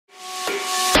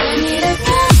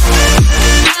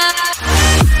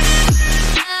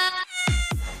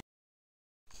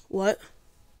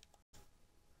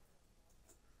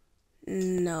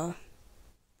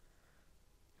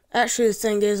Actually, the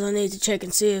thing is, I need to check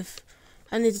and see if,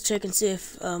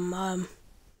 no,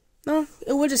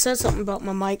 it would have said something about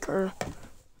my mic, or,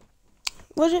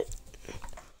 was it?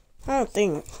 I don't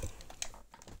think.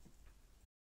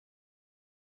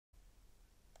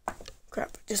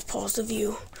 Crap, just paused the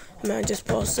view. I just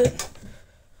paused it.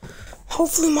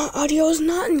 Hopefully my audio is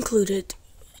not included.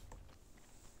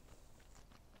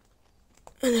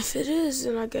 And if it is,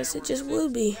 then I guess it just will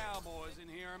be.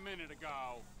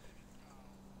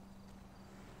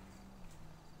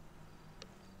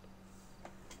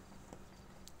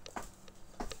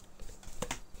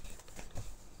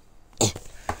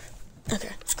 Okay,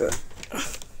 screw it.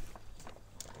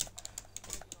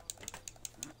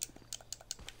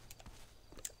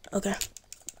 Okay.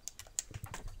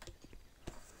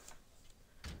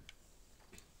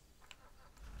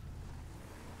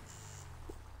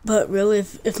 But really,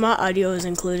 if my audio is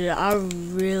included, I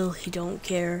really don't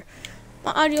care.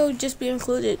 My audio would just be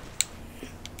included.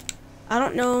 I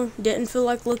don't know, didn't feel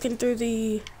like looking through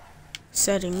the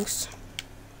settings.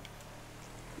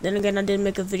 Then again, I did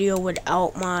make a video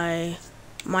without my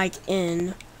mic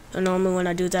in. And normally when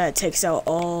I do that, it takes out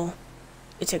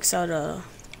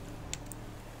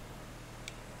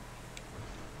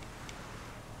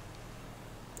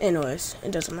anyways,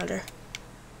 it doesn't matter.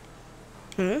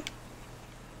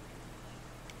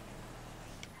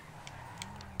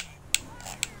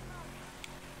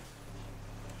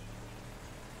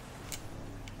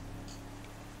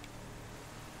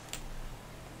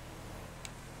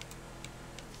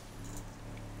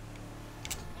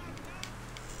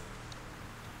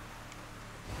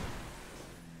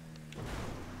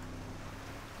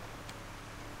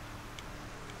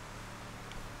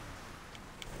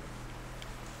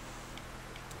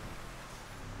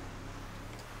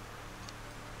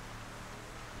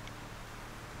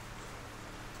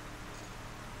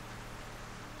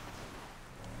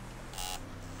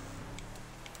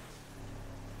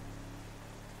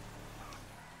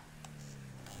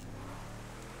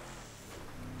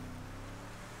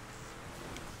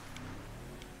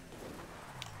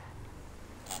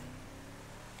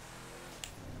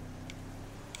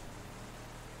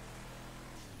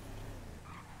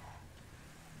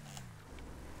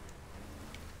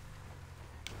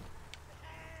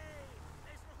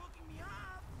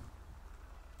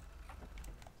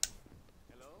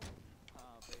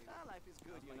 Life is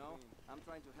good, you know. I'm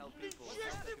trying to help people.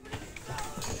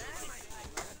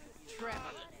 Trevor,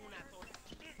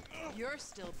 you're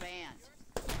still banned.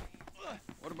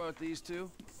 What about these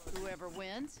two? Whoever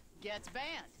wins gets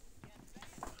banned.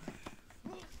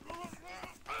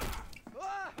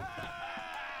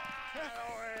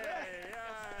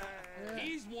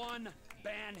 He's one.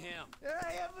 Ban him.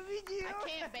 I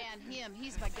can't ban him.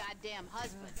 He's my goddamn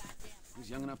husband. He's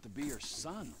young enough to be your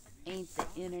son. Ain't the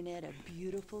internet a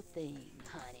beautiful thing,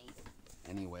 honey?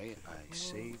 Anyway, I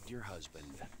saved your husband.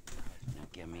 Now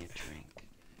get me a drink.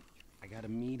 I got a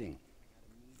meeting.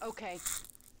 Okay,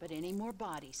 but any more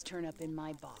bodies turn up in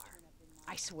my bar,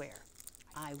 I swear,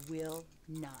 I will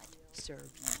not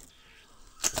serve you.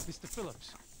 Mr.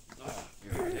 Phillips.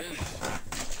 Here it is.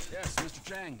 Yes, Mr.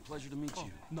 Chang. Pleasure to meet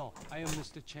you. No, I am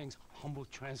Mr. Chang's humble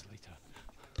translator.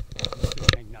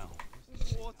 Mr. Chang now.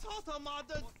 You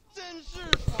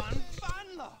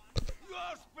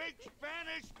speak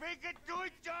Spanish, speak it to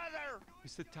each other!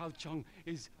 Mr. Tao Chung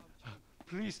is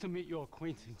pleased to meet your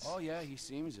acquaintance. Oh, yeah, he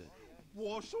seems it.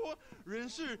 我说，人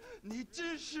事，你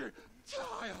真是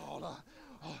太好了！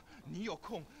哦，你有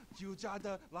空就加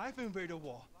的来分配的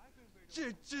我，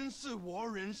这真是我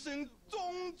人生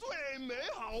中最美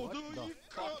好的 What 一 the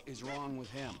刻。 fuck is wrong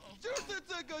with him? 就是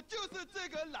这个，就是这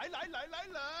个，来来来来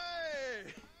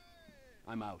来！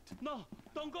 I'm out. No,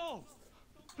 don't go!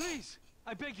 Please,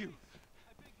 I beg you.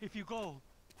 If you go,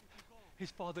 his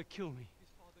father kill me.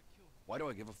 Why do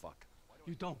I give a fuck?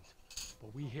 You don't.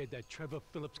 But we hear that Trevor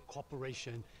Phillips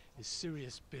Corporation is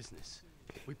serious business.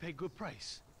 We pay good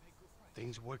price.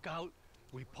 Things work out,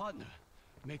 we partner,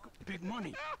 make big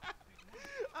money.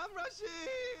 I'm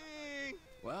rushing!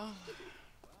 Well,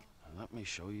 let me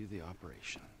show you the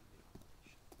operation.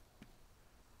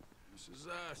 This is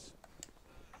us.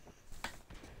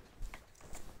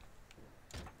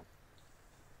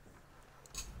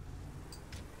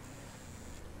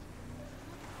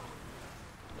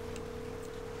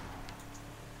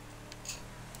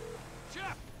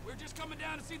 Chef, we're just coming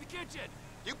down to see the kitchen.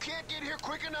 You can't get here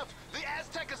quick enough. The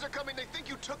Aztecas are coming. They think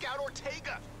you took out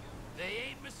Ortega. They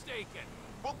ain't mistaken.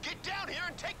 Well, get down here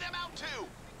and take them out, too.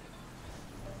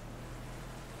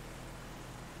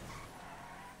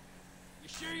 You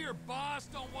sure your boss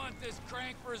don't want this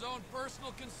crank for his own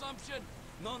personal consumption?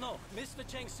 No, Mr.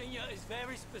 Chang Sr. is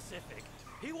very specific.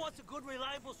 He wants a good,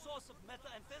 reliable source of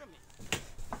methamphetamine.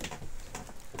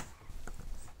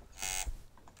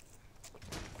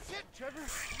 Shit, Trevor,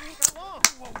 you ain't got long.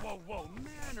 Whoa,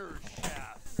 manners,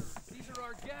 chef. These are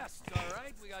our guests, all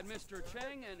right? We got Mr.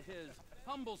 Cheng and his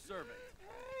humble servant.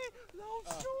 Hey, Lao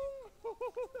Shung.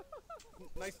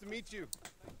 Nice to meet you.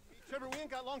 Trevor, we ain't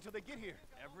got long till they get here.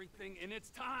 Everything in its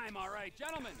time, all right.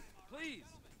 Gentlemen, please,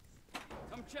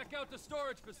 come check out the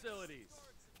storage facilities.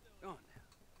 Go on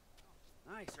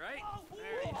now. Nice, right?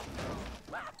 There you go.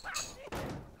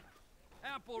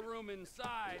 Ample room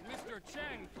inside. Mr.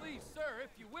 Cheng, please, sir,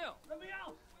 if you will. Let me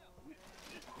out!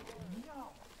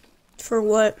 For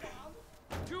what?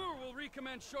 Tour will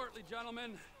recommence shortly,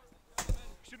 gentlemen.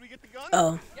 Should we get the gun?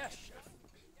 Oh. Yes, chef.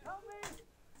 Help me!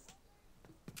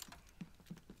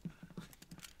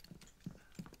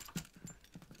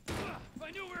 If I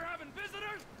knew we were having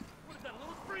visitors, would have done a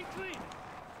little spring clean.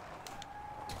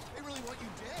 They really want you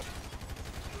dead.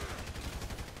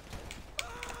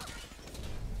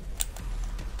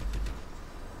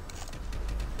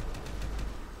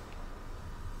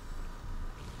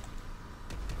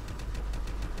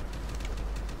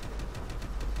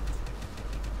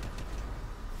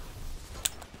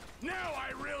 Now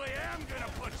I really am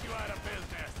gonna put you out of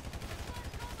business.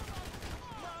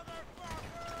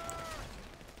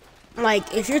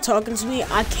 Like, if you're talking to me,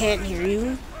 I can't hear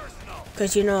you.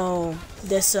 Because, you know,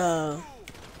 this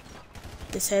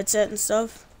headset and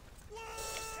stuff.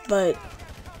 But,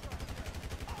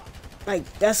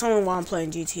 like, that's only why I'm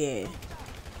playing GTA.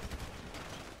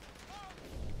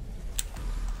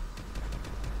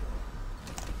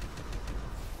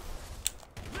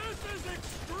 This is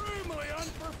extremely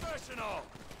unprofessional.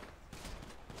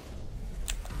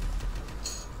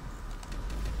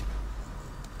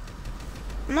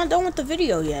 I'm not done with the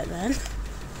video yet, man.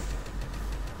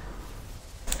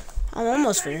 I'm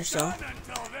almost finished, though.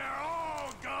 Until they're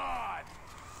all gone.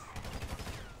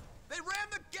 They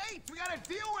rammed the gates. We gotta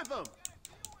deal with them.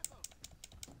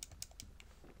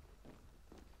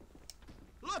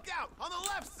 Look out on the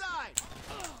left side.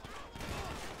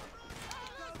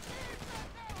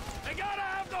 They gotta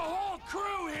have the whole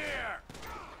crew here.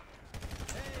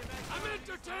 I'm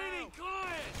entertaining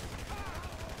clients.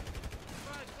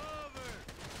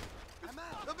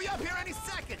 They'll be up here any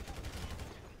second.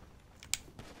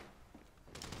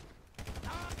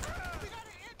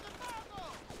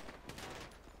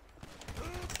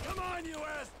 Come on, you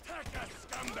Azteca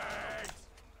scumbags!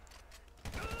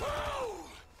 Whoa!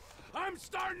 I'm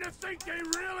starting to think they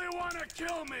really want to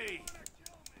kill me!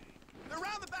 They're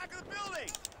around the back of the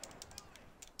building.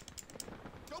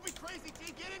 Don't be crazy,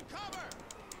 T. Get in cover.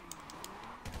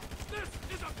 This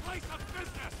is a place of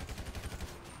business!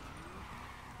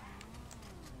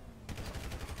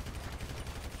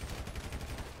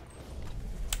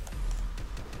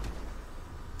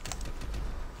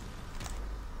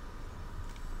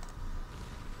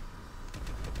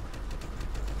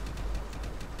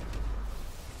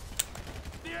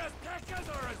 The Aztecas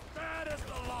are as bad as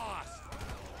the Lost!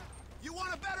 You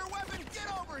want a better weapon? Get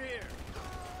over here.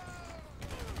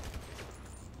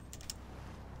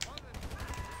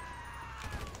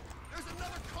 There's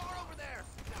another car over there.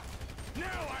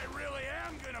 Now I really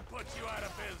am gonna put you out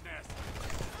of business!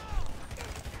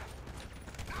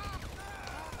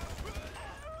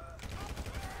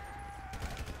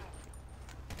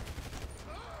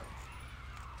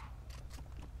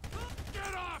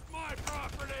 Get off my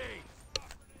property!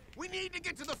 We need to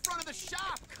get to the front of the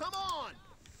shop. Come on.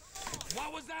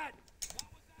 What was that?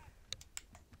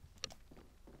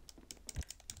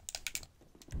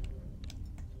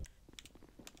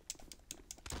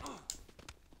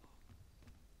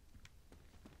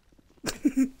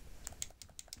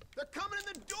 They're coming in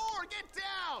the door. Get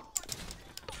down.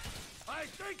 I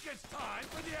think it's time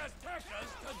for the Aztecas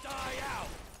to die out!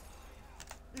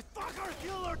 You fucker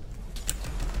killer!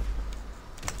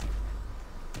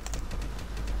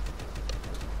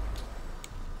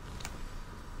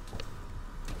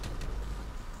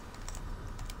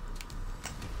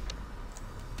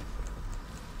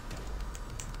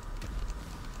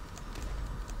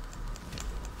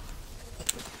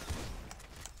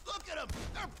 Look at them.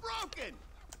 They're broken.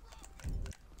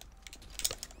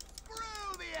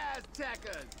 Screw the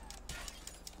Aztecas.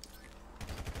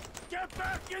 Get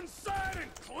back inside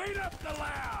and clean up the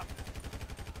lab!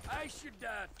 I should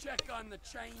check on the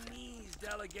Chinese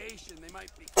delegation. They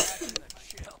might be catching a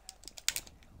chill.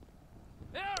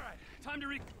 All right, time to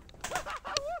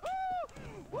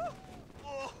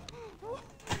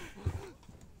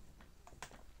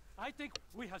I think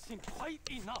we have seen quite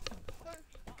enough.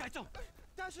 该正，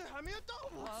但是还没有到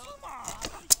我。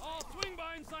 I'll swing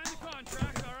by and sign the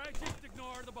contract, all right? Just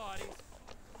ignore the bodies.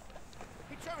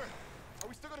 Trevor, are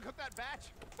we still gonna cook that batch?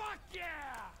 Fuck yeah!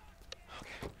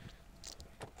 Okay.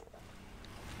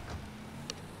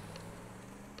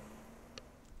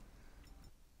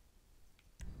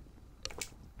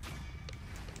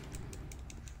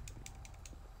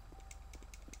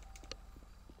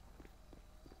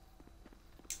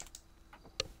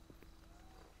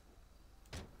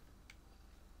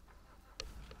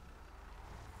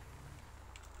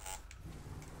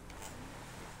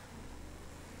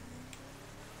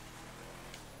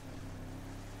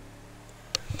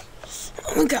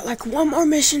 We got like one more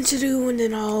mission to do and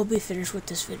then I'll be finished with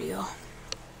this video.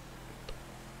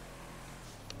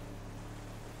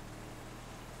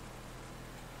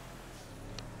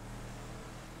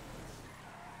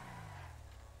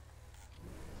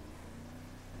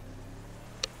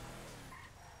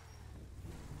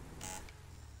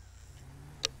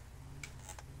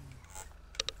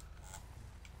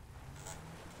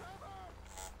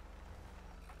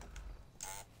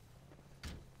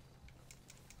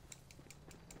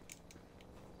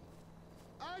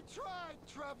 I tried,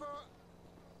 Trevor.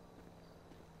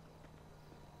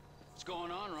 What's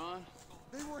going on, Ron?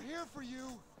 They were here for you.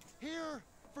 Here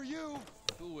for you.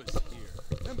 Who was here?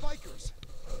 Them bikers.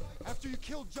 After you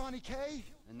killed Johnny K.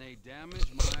 And they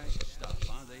damage my stuff,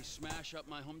 huh? They smash up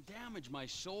my home, damage my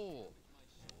soul.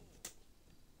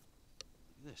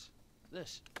 This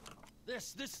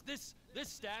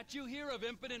statue here of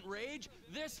impotent rage,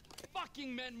 this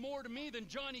fucking meant more to me than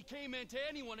Johnny K meant to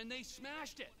anyone, and they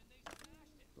smashed it.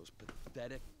 Those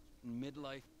pathetic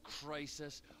midlife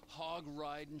crisis,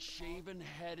 hog-riding,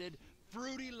 shaven-headed,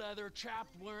 fruity leather,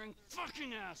 chapped-wearing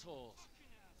fucking assholes.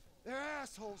 They're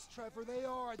assholes, Trevor. They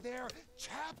are. They're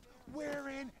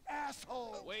chap-wearing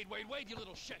assholes. Wait, you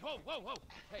little shit. Whoa.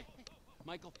 Hey,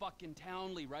 Michael fucking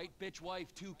Townley, right? Bitch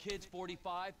wife, 2 kids,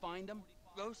 45, find him?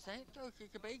 Los Santos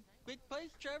is a big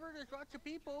place, Trevor. There's lots of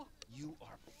people. You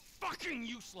are fucking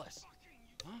useless.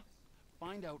 Huh?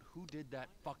 Find out who did that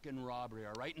fucking robbery,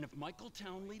 all right? And if Michael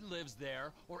Townley lives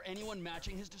there, or anyone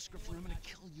matching his description, I'm gonna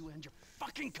kill you and your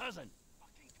fucking cousin.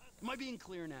 Am I being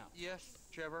clear now? Yes,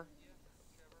 Trevor.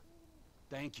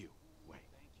 Thank you. Wait.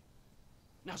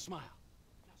 Now smile.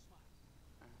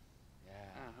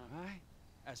 Yeah, all right?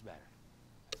 That's better.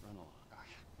 Let's run along.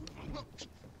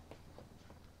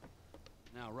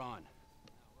 Now, Ron,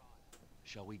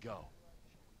 shall we go?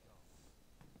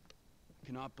 I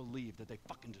cannot believe that they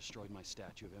fucking destroyed my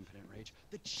statue of impotent rage.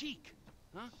 The cheek!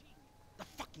 Huh? The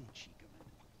fucking cheek of it.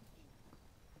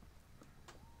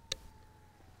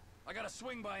 I gotta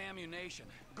swing by ammunition.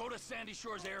 Go to Sandy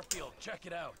Shores Airfield. Check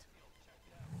it out.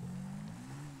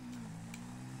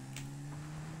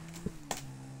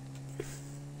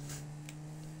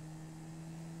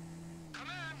 Come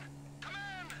in!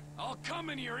 I'll come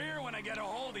in your ear when I get a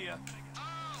hold of you.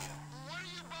 Oh, what are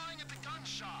you buying at the gun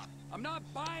shop? I'm not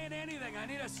buying anything. I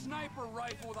need a sniper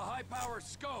rifle with a high-power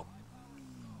scope.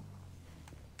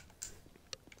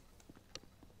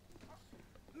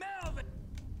 Melvin!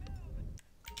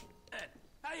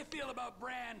 How you feel about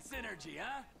brand synergy,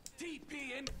 huh?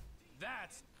 TP and...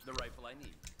 That's the rifle I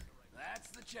need. That's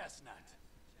the chestnut.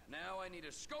 Now I need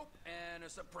a scope and a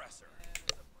suppressor.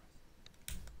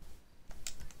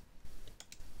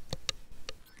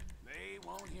 They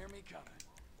won't hear me coming.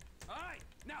 All right,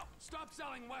 now, stop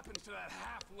selling weapons to that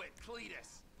half-wit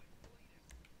Cletus.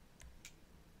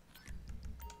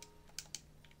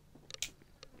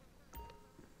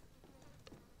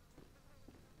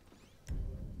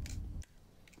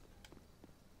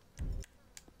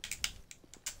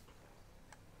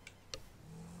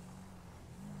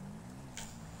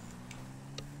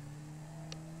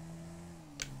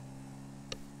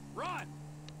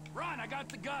 Ron, I got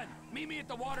the gun. Meet me at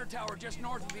the water tower just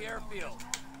north of the airfield.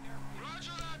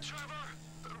 Roger that, Trevor.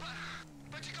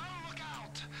 But you gotta look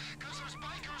out, because there's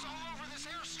bikers all over this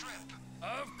airstrip.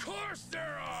 Of course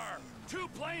there are! 2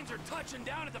 planes are touching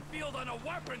down at the field on a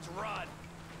weapons run.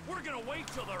 We're gonna wait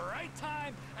till the right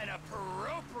time and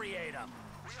appropriate them.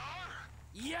 We are?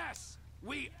 Yes,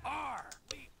 we are!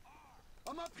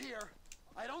 I'm up here.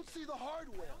 I don't see the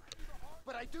hardware,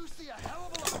 but I do see a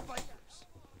hell of a lot of bikers.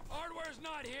 Hardware's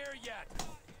not here yet.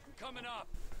 Coming up.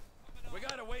 We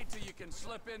gotta wait till you can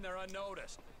slip in there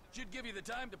unnoticed. Should give you the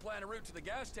time to plan a route to the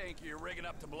gas tank you're rigging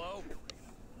up to blow.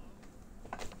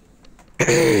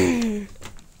 The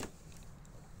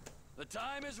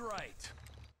time is right.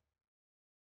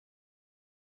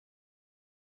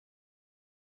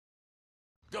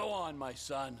 Go on, my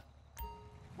son.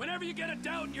 Whenever you get a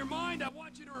doubt in your mind, I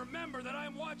want you to remember that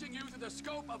I'm watching you through the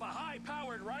scope of a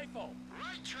high-powered rifle.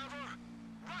 Right, Trevor.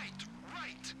 Right.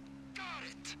 Got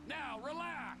it. Now,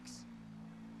 relax.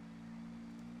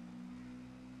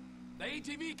 The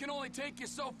ATV can only take you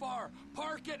so far.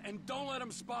 Park it and don't let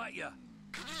them spot you.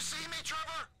 Can you see me,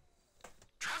 Trevor?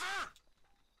 Trevor?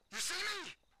 You see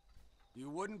me? You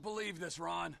wouldn't believe this,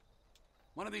 Ron.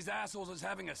 One of these assholes is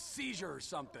having a seizure or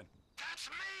something. That's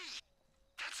me!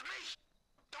 That's me!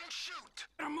 Don't shoot!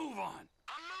 Now move on.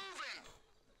 I'm moving!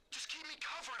 Just keep me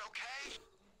covered, okay?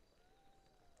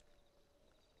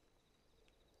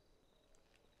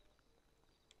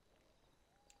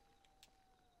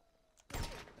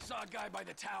 I saw a guy by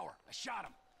the tower. I shot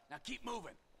him. Now keep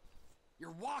moving.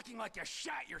 You're walking like you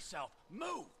shat yourself.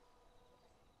 Move!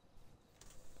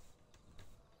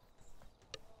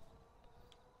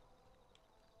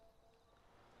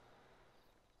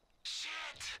 Shit!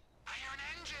 I hear an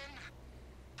engine!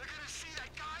 They're gonna see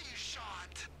that guy you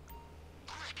shot!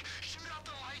 Quick, shoot out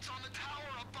the lights on the tower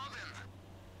above him!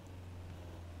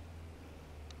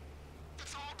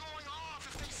 It's all going off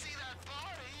if they see that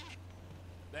body!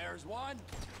 There's one.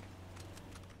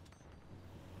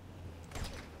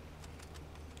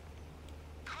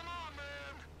 Come on,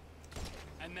 man!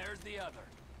 And there's the other.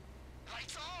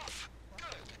 Lights off!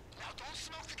 Good. Now don't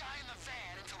smoke the guy in the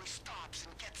van until he stops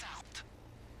and gets out.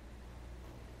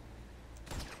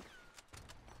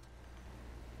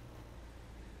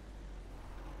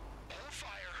 Hold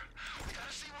fire. We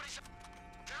gotta see what he's...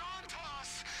 They're on to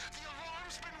us! The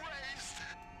alarm's been raised!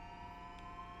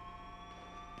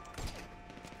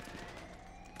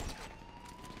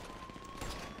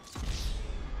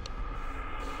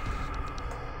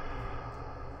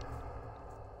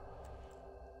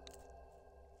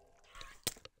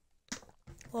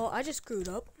 Well, I just screwed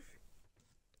up.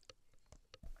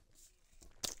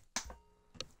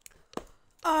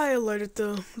 I alerted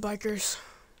the bikers.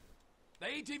 The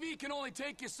ATV can only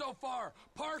take you so far.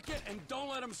 Park it and don't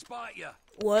let them spot you.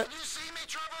 What? Can you see me,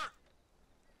 Trevor?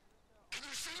 Can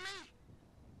you see me?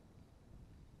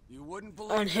 You wouldn't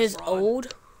believe On this, his Ron.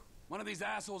 old? One of these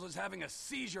assholes is having a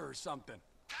seizure or something.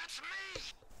 That's me!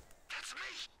 That's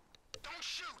me! Don't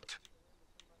shoot!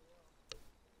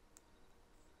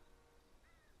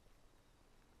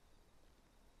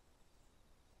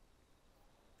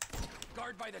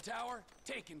 Guard by the tower,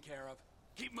 taken care of.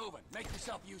 Keep moving, make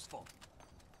yourself useful.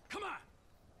 Come on,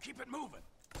 keep it moving.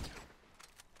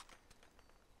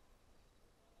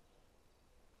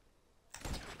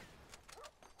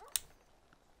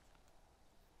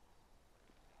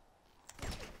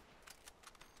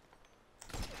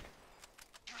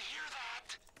 You hear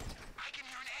that? I can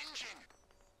hear an engine.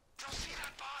 They'll see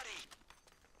that body.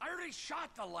 I already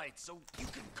shot the lights, so you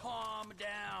can calm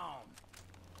down.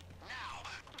 Now,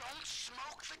 don't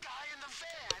smoke the guy in the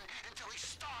van until he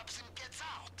stops and gets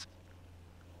out.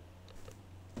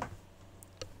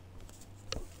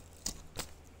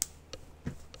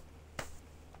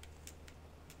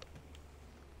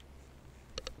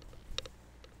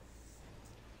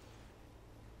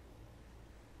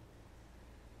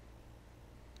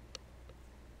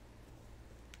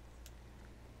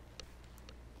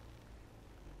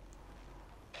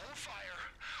 Hold fire.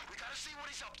 We gotta see what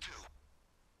he's up to.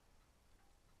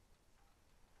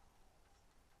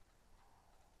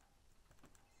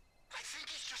 I think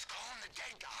he's just calling the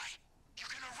dead guy. You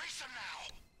can erase him now.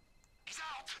 He's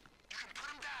out. You can put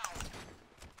him down.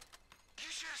 You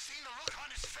should have seen the look on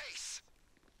his face.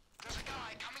 There's a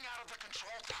guy coming out of the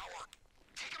control tower.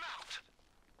 Take him out.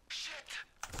 Shit.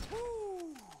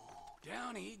 Woo!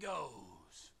 Down he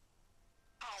goes.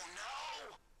 Oh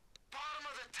no! Bottom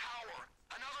of the tower.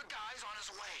 Another guy's on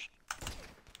his way.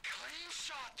 Clean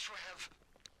shot, Trev.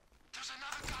 There's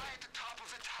another guy at the top of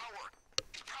the tower.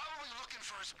 He's probably looking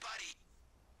for his buddy.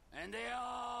 And they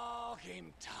all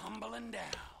came tumbling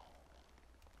down.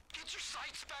 Get your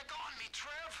sights back on me,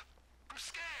 Trev. I'm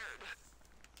scared.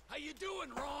 How you doing,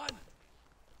 Ron?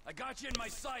 I got you in my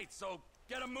sights, so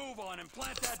get a move on and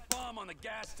plant that bomb on the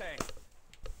gas tank.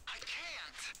 I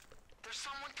can't. There's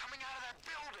someone coming out of that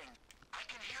building. I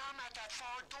can hear him at that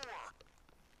far door.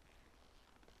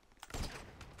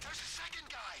 There's a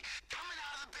second guy coming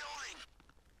out of the building.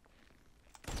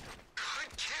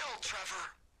 Good kill,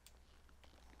 Trevor.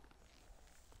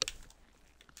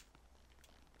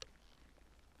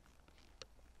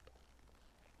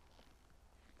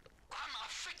 I'm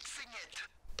fixing it.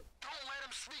 Don't let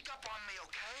him sneak up on me,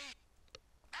 okay?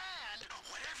 And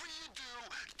whatever you do,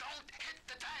 don't hit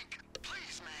the tank.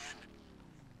 Please, man.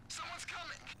 Someone's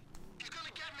coming. He's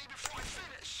gonna get me before I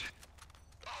finish.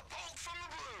 A bolt from the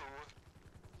blue.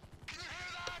 Can you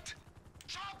hear that?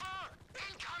 Chopper,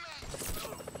 incoming!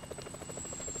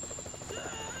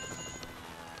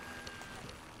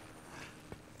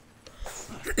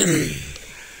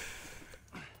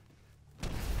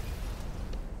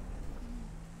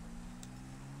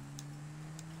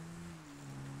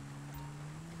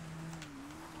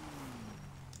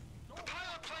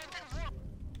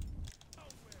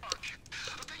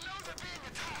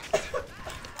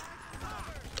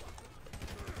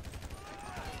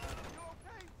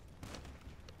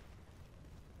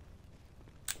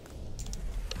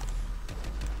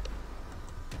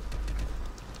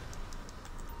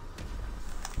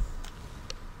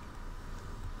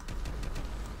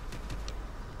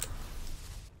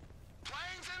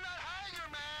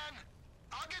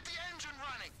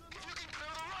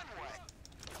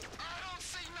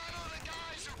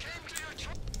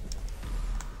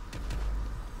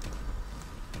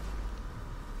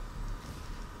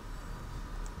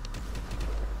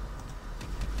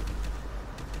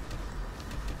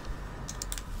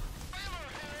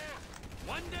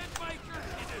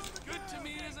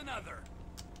 brother.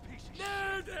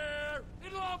 There!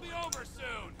 It'll all be over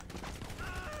soon.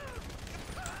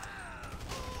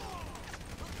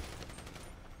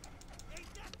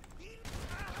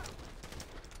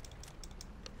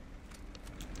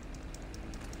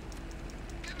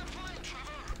 Get in the plane,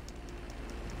 Trevor.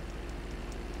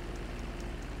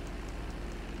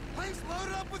 Plane's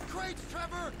loaded up with crates,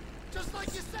 Trevor! Just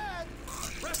like you said!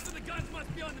 Rest of the guns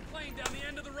must be on the plane down the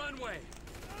end of the runway.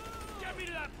 Get me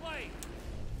to that plane!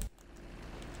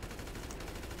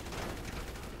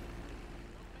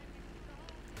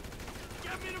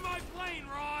 Get me to my plane,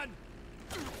 Ron!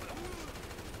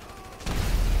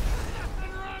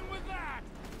 Nothing wrong with that!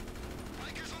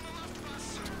 Bikers on the left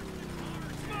bus.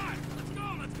 Come on, let's go,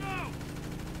 let's go!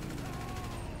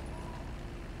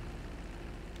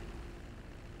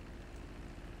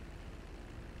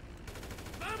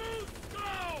 Vamos, go!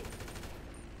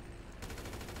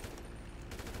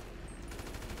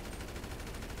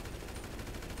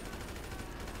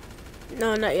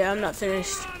 No, not yet. I'm not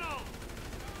finished. Ronald!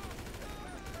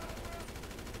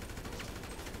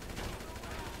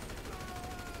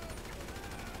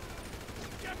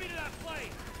 Get me to that plane!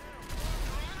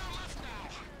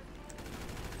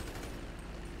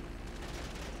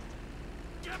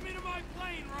 Get me to my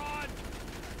plane, Ron!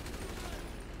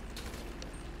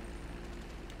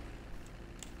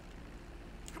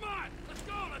 Come on, let's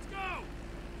go, let's go!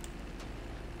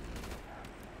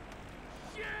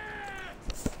 Shit!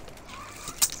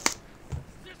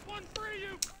 This one for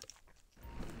you!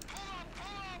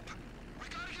 Pull up! We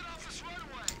gotta get off this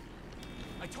runway.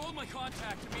 I told my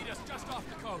contact to meet us just off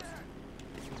the coast.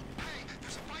 Hey,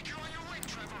 there's a biker on your wing,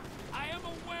 Trevor. I am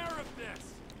aware of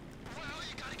this. Well,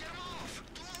 you gotta get him off.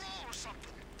 Do a roll or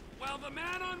something. While the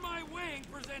man on my wing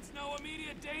presents no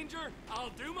immediate danger,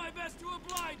 I'll do my best to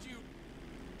oblige you.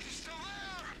 He's still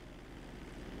there.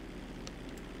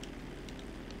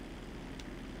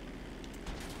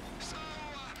 So,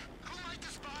 who might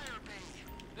this buyer be?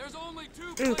 There's only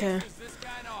two places Okay. this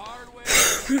kind of hardware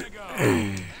is gonna go.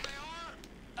 And they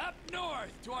are? Up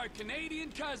north to our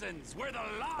Canadian cousins, where the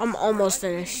law I'm almost will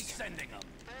be finished. sending them.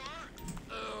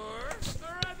 Or? Or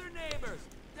our other neighbors,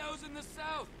 those in the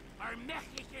south, our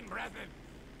Mexican brethren.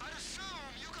 I'd assume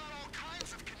you got all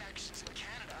kinds of connections in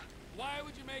Canada. Why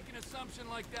would you make an assumption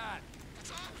like that?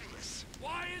 It's obvious.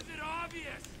 Why is it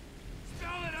obvious?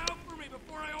 Spell it out for me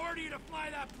before I order you to fly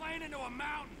that plane into a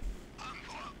mountain.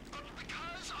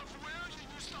 Because of where you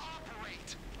used to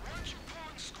operate. Weren't you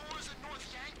pulling scores in North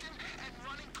Yankton and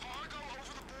running cargo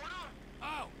over the border?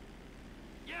 Oh,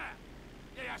 yeah,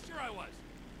 sure I was.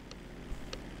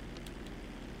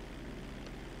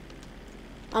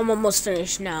 I'm almost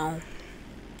finished now.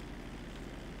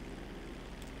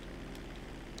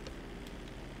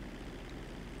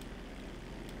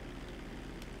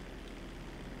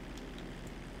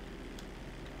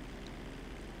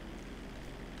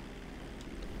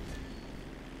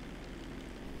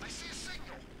 I see a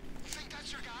signal. You think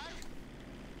that's your guy?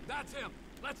 That's him.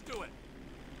 Let's do it.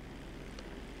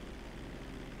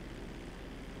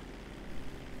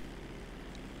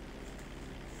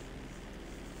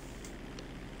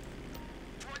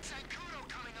 Fort Zancudo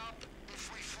coming up.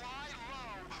 If we fly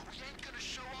low, we ain't gonna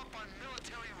show up on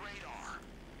military radar.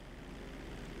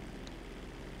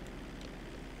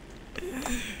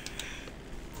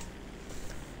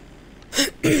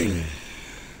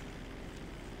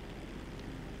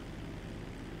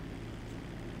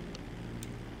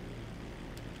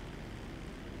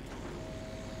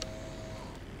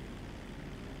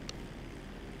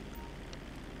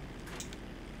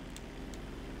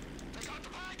 They got the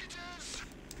packages!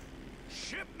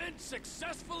 Shipment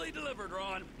successfully delivered,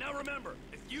 Ron. Now remember,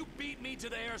 if you beat me to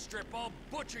the airstrip, I'll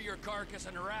butcher your carcass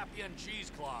and wrap you in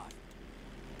cheesecloth.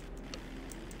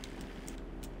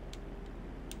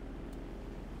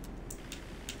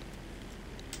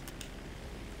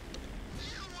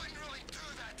 You wouldn't really do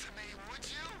that to me, would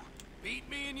you? Beat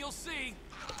me and you'll see.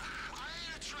 I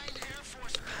ain't a trained Air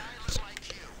Force pilot like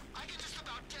you. I can just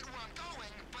about get where I'm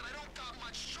going, but I don't got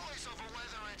much choice over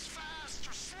whether it's fast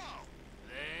or slow.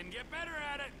 Then get better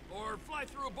at it, or fly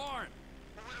through a barn.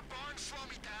 Well, would a barn slow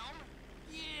me down?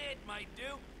 Yeah, it might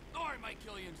do. Or it might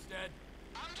kill you instead.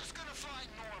 I'm just gonna fly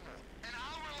normal, and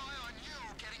I'll rely on you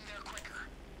getting there quicker.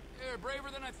 You're braver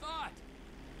than I thought.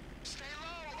 Stay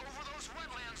low over those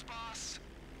wetlands, boss.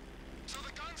 So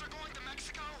the guns are going to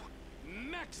Mexico?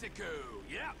 Mexico,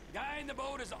 yeah. Guy in the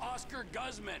boat is Oscar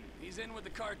Guzman. He's in with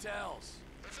the cartels.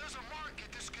 If there's a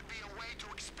market, this could be a way to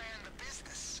expand the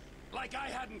business. Like I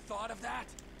hadn't thought of that.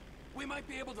 We might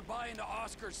be able to buy into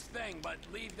Oscar's thing, but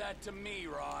leave that to me,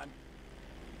 Ron.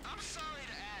 I'm sorry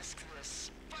to ask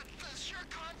this, but does your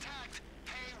contact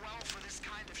pay well for this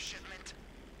kind of shit?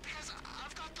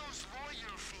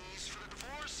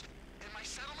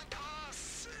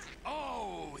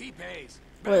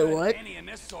 better Wait, what? than any in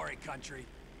this sorry country.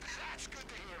 That's good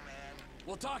to hear, man.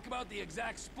 We'll talk about the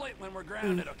exact split when we're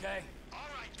grounded, okay? All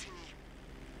right, T.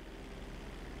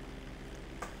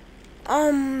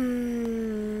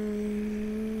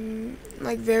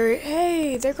 Like very.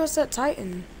 Hey, there goes that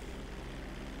Titan.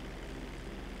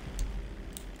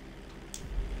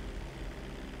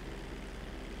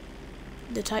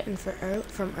 The Titan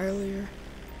from earlier.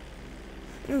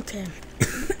 Okay.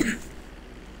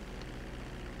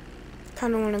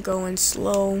 Kind of want to go in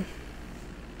slow. You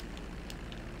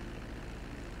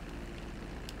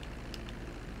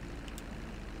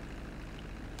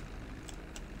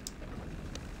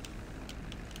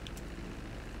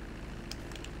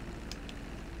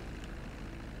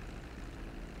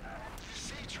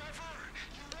see, Trevor?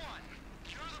 You won.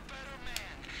 You're the better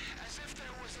man. As if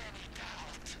there was any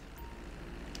doubt.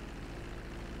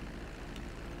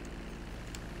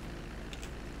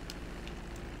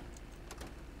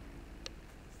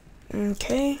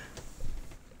 Okay.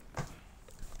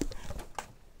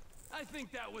 I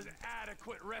think that was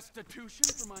adequate restitution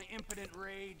for my impotent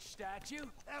rage statue.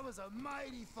 That was a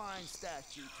mighty fine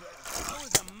statue, Trevor. That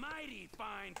was a mighty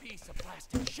fine piece of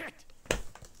plastic shit.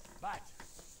 But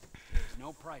there's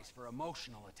no price for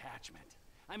emotional attachment.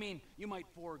 I mean, you might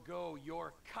forego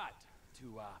your cut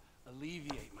to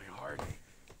alleviate my heartache.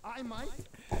 I might?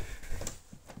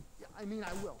 Yeah, I mean,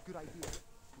 I will. Good idea.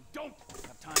 We don't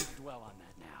have time to dwell on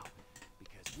that now,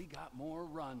 because we got more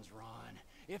runs, Ron.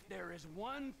 If there is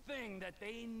one thing that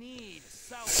they need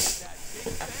south of that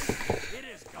big fence, it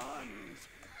is guns.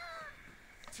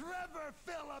 Trevor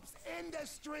Phillips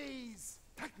Industries!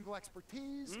 Technical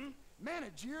expertise,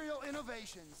 managerial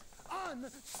innovations,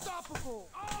 unstoppable!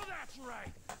 Oh, that's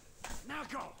right. Now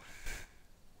go.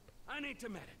 I need to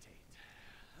meditate.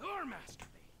 Or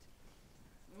masturbate.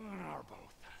 Or both.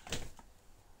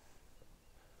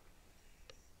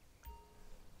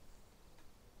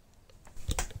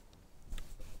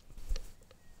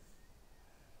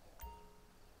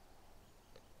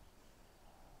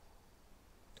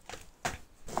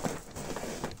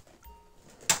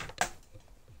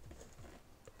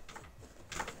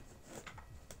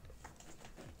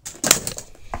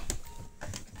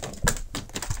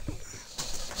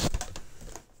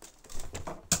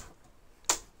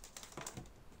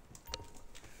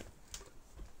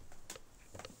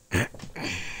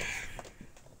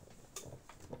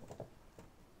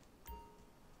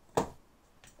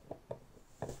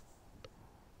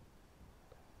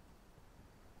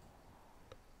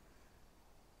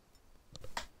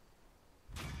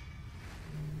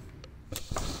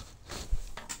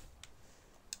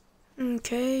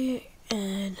 Okay,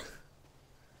 and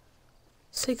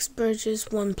 6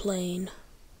 bridges, 1 plane.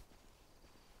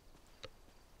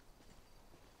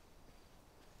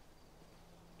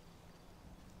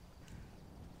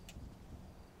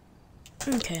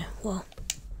 Okay, well.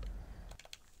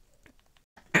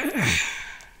 I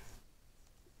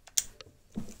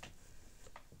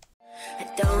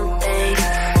don't think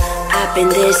I've been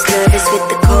this nervous with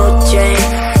the cold drink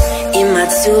in my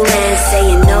 2 hands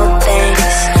saying no thanks.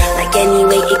 Like any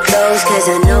way it goes, cause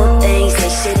I know things they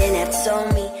shouldn't.